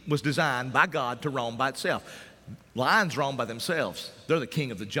sheep was designed by God to roam by itself. Lions roam by themselves. They're the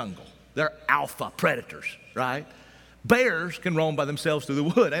king of the jungle. They're alpha predators, right? Bears can roam by themselves through the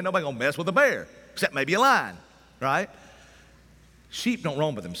wood. Ain't nobody gonna mess with a bear, except maybe a lion, right? Sheep don't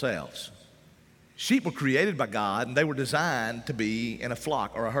roam by themselves. Sheep were created by God, and they were designed to be in a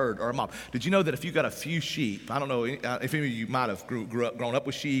flock or a herd or a mob. Did you know that if you got a few sheep, I don't know if any of you might have grown up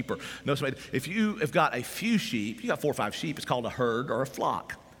with sheep or know somebody, if you have got a few sheep, you got 4 or 5 sheep, it's called a herd or a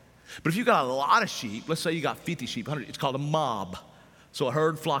flock. But if you got a lot of sheep, let's say you got 50 sheep, 100, it's called a mob. So a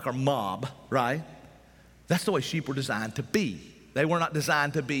herd, flock, or mob, right? That's the way sheep were designed to be. They were not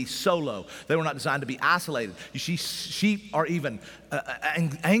designed to be solo. They were not designed to be isolated. You see, sheep are even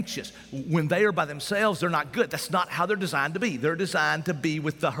anxious. When they are by themselves, they're not good. That's not how they're designed to be. They're designed to be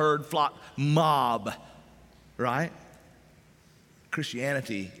with the herd, flock, mob, right?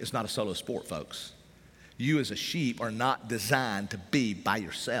 Christianity is not a solo sport, folks. You as a sheep are not designed to be by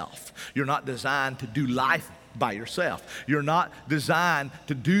yourself. You're not designed to do life by yourself. You're not designed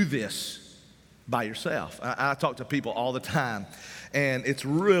to do this by yourself. I talk to people all the time, and it's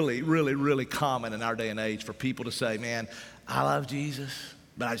really, really, really common in our day and age for people to say, man, I love Jesus,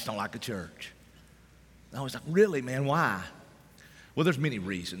 but I just don't like the church. And I was like, really, man, why? Well, there's many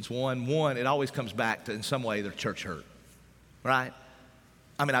reasons. One, it always comes back to, in some way, they're church hurt, right?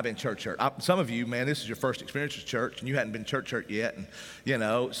 I mean, I've been church hurt. Some of you, man, this is your first experience with church, and you hadn't been church hurt yet. And,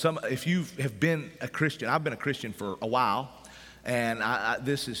 if you have been a Christian, I've been a Christian for a while, and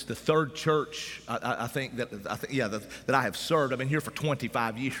this is the third church that I have served. I've been here for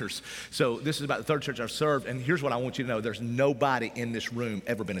 25 years. So this is about the third church I've served. And here's what I want you to know. There's nobody in this room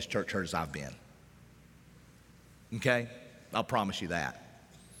ever been as church hurt as I've been. Okay? I'll promise you that.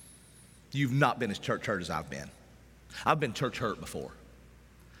 You've not been as church hurt as I've been. I've been church hurt before.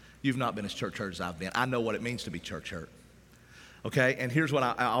 You've not been as church hurt as I've been. I know what it means to be church hurt. Okay, and here's what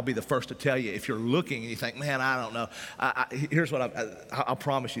I'll be the first to tell you. If you're looking and you think, man, I don't know, here's what I'll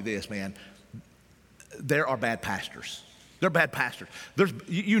promise you this, man. There are bad pastors. There are bad pastors.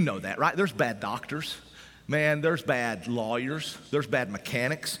 You know that, right? There's bad doctors. Man, there's bad lawyers. There's bad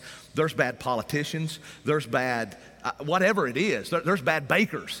mechanics. There's bad politicians. There's bad, whatever it is. There's bad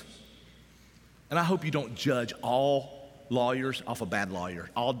bakers. And I hope you don't judge all lawyers off a bad lawyer,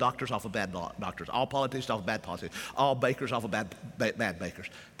 all doctors off of bad doctors, all politicians off of bad politicians, all bakers off of bad bakers.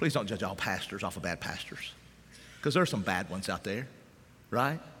 Please don't judge all pastors off of bad pastors, because there's some bad ones out there,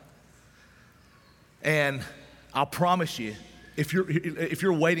 right? And I'll promise you, if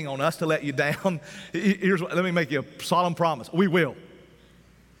you're waiting on us to let you down, let me make you a solemn promise. We will.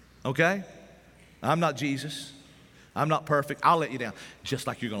 Okay? I'm not Jesus. I'm not perfect. I'll let you down, just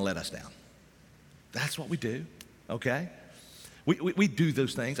like you're going to let us down. That's what we do. Okay? We do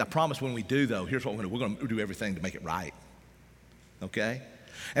those things. I promise when we do, though, here's what we're going to do. We're going to do everything to make it right. Okay?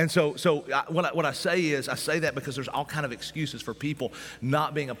 And so what I say is, I say that because there's all kind of excuses for people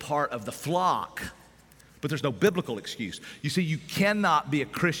not being a part of the flock, but there's no biblical excuse. You see, you cannot be a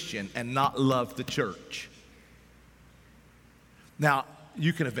Christian and not love the church. Now,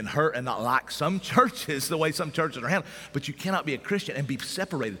 you can have been hurt and not like some churches, the way some churches are handled, but you cannot be a Christian and be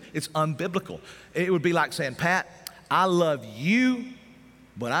separated. It's unbiblical. It would be like saying, Pat, I love you,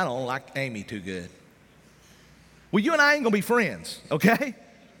 but I don't like Amy too good. Well, you and I ain't gonna be friends, okay?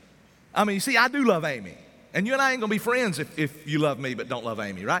 I mean, you see, I do love Amy, and you and I ain't gonna be friends if you love me but don't love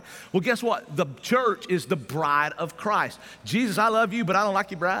Amy, right? Well, guess what? The church is the bride of Christ. Jesus, I love you, but I don't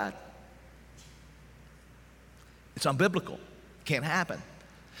like your bride. It's unbiblical. Can't happen.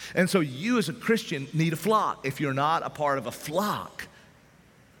 And so you as a Christian need a flock. If you're not a part of a flock,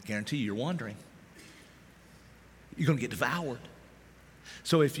 I guarantee you're wandering. You're going to get devoured.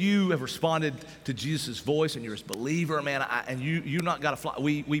 So if you have responded to Jesus' voice and you're his believer, man, and you've not got a flock,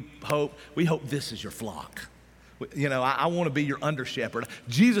 we hope this is your flock. I want to be your under shepherd.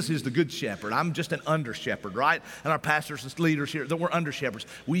 Jesus is the good shepherd. I'm just an under shepherd, right? And our pastors and leaders here, we're under shepherds.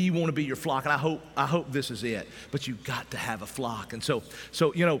 We want to be your flock, and I hope this is it. But you've got to have a flock. And so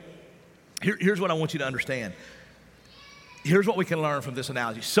here's what I want you to understand. Here's what we can learn from this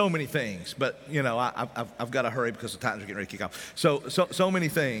analogy. So many things, but I've got to hurry because the Titans are getting ready to kick off. So many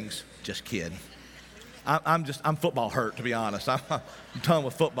things. Just kidding. I'm football hurt, to be honest. I'm done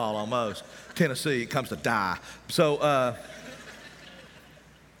with football almost. Tennessee, it comes to die. So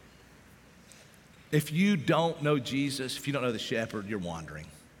if you don't know Jesus, if you don't know the shepherd, you're wandering.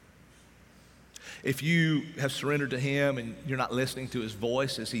 If you have surrendered to him and you're not listening to his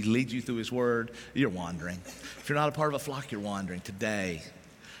voice as he leads you through his word, you're wandering. If you're not a part of a flock, you're wandering. Today,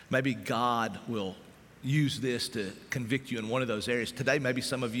 maybe God will use this to convict you in one of those areas. Today, maybe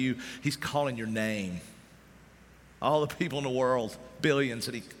some of you, he's calling your name. All the people in the world, billions,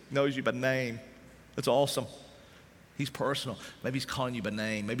 and he knows you by name. That's awesome. He's personal. Maybe he's calling you by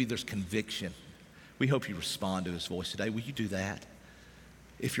name. Maybe there's conviction. We hope you respond to his voice today. Will you do that?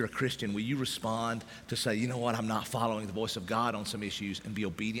 If you're a Christian, will you respond to say, you know what, I'm not following the voice of God on some issues, and be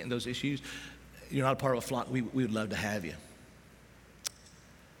obedient in those issues? You're not a part of a flock. We would love to have you.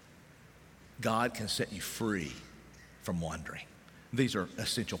 God can set you free from wandering. These are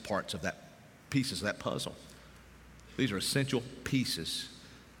essential parts of that, pieces of that puzzle. These are essential pieces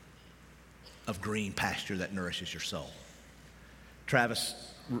of green pasture that nourishes your soul. Travis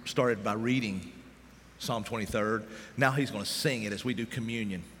started by reading Psalm 23. Now he's going to sing it as we do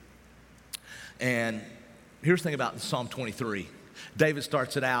communion. And here's the thing about Psalm 23. David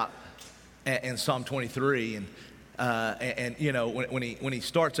starts it out in Psalm 23, and you know, when he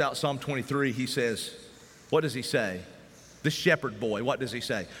starts out Psalm 23, he says, what does he say? The shepherd boy, what does he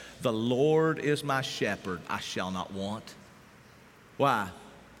say? The Lord is my shepherd, I shall not want. Why?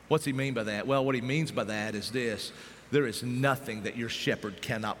 What's he mean by that? Well, what he means by that is this: there is nothing that your shepherd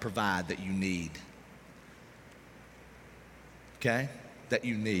cannot provide that you need. Okay? That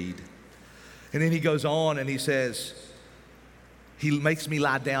you need. And then he goes on and he says, he makes me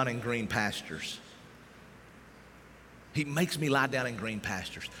lie down in green pastures. He makes me lie down in green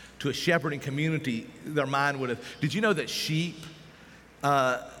pastures. To a shepherding community, their mind would have, did you know that sheep,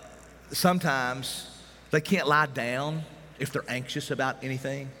 sometimes they can't lie down if they're anxious about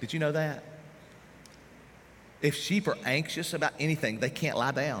anything? Did you know that? If sheep are anxious about anything, they can't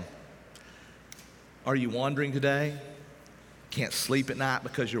lie down. Are you wandering today? Can't sleep at night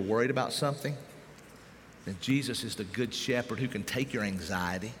because you're worried about something? Then Jesus is the good shepherd who can take your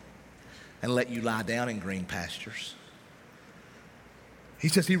anxiety and let you lie down in green pastures. He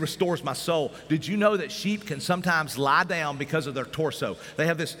says he restores my soul. Did you know that sheep can sometimes lie down because of their torso? They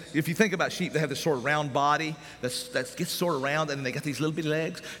have this, if you think about sheep, they have this sort of round body that gets sort of round, and they got these little bitty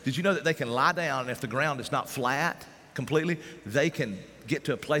legs. Did you know that they can lie down, and if the ground is not flat completely, they can get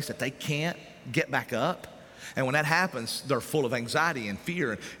to a place that they can't get back up? And when that happens, they're full of anxiety and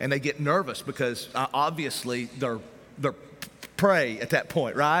fear, and they get nervous because obviously they're prey at that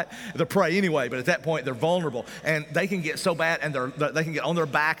point, right? They're prey anyway, but at that point they're vulnerable, and they can get so bad, and they can get on their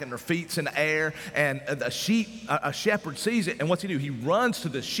back and their feet's in the air, and a shepherd sees it, and what's he do? He runs to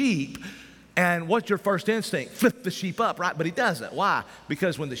the sheep, and what's your first instinct? Flip the sheep up, right? But he doesn't. Why?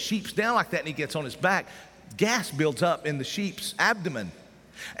 Because when the sheep's down like that and he gets on his back, gas builds up in the sheep's abdomen.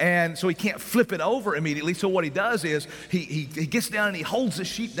 And so he can't flip it over immediately. So what he does is he gets down and he holds the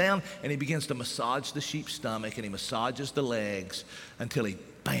sheep down, and he begins to massage the sheep's stomach, and he massages the legs until he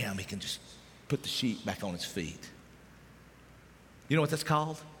can just put the sheep back on its feet. You know what that's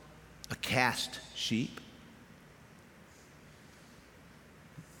called? A cast sheep.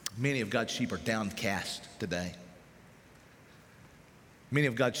 Many of God's sheep are downcast today. Many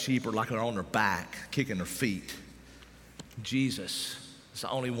of God's sheep are like they're on their back, kicking their feet. Jesus is the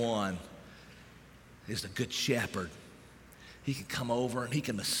only one, is the good shepherd. He can come over and he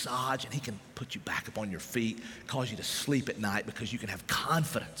can massage and he can put you back up on your feet, cause you to sleep at night because you can have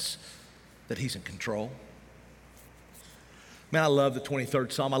confidence that he's in control. Man, I love the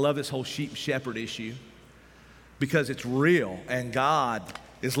 23rd Psalm. I love this whole sheep shepherd issue because it's real, and God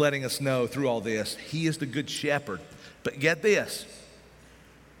is letting us know through all this, he is the good shepherd. But get this,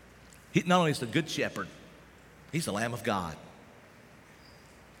 he not only is the good shepherd, he's the Lamb of God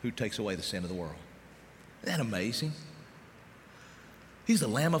who takes away the sin of the world. Isn't that amazing? He's the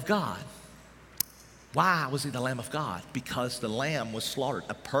Lamb of God. Why was he the Lamb of God? Because the lamb was slaughtered.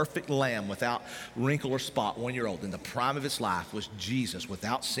 A perfect lamb without wrinkle or spot, 1 year old, in the prime of his life was Jesus,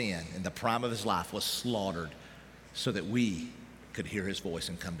 without sin, in the prime of his life was slaughtered so that we could hear his voice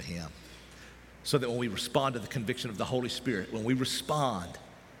and come to him. So that when we respond to the conviction of the Holy Spirit, when we respond,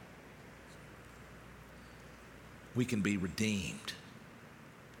 we can be redeemed.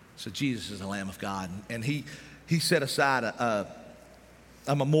 So Jesus is the Lamb of God, and he set aside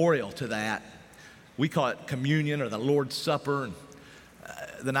a memorial to that. We call it communion or the Lord's Supper. And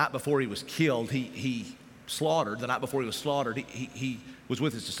the night before he was killed, he slaughtered, the night before he was slaughtered, he was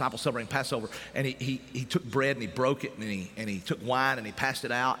with his disciples celebrating Passover, and he took bread and he broke it, and he took wine and he passed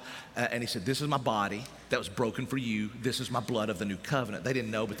it out, and he said, this is my body that was broken for you. This is my blood of the new covenant. They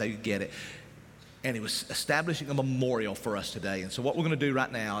didn't know, but they could get it. And he was establishing a memorial for us today. And so what we're going to do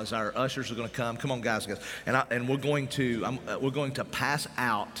right now is our ushers are going to come on guys, and we're going to pass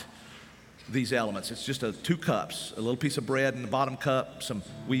out these elements. It's just 2 cups, a little piece of bread in the bottom cup.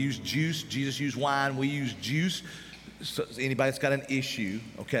 We use juice. Jesus used wine. We use juice. So anybody that's got an issue,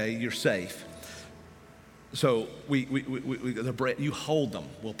 okay, you're safe. So the bread, you hold them.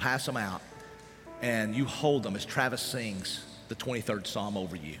 We'll pass them out, and you hold them as Travis sings the 23rd Psalm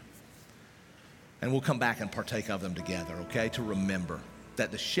over you. And we'll come back and partake of them together, okay, to remember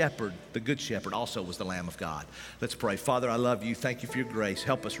that the shepherd, the good shepherd, also was the Lamb of God. Let's pray. Father, I love you. Thank you for your grace.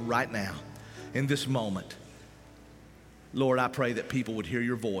 Help us right now in this moment. Lord, I pray that people would hear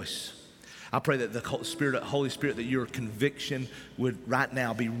your voice. I pray that the Holy Spirit, that your conviction would right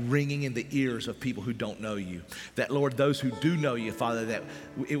now be ringing in the ears of people who don't know you. That, Lord, those who do know you, Father, that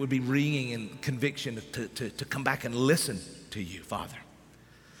it would be ringing in conviction to come back and listen to you, Father.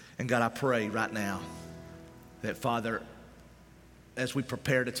 And God, I pray right now that, Father, as we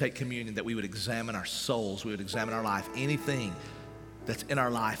prepare to take communion, that we would examine our souls, we would examine our life, anything that's in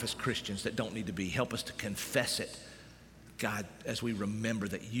our life as Christians that don't need to be. Help us to confess it, God, as we remember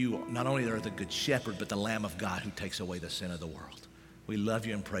that you not only are the good shepherd, but the Lamb of God who takes away the sin of the world. We love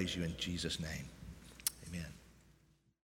you and praise you in Jesus' name. Amen.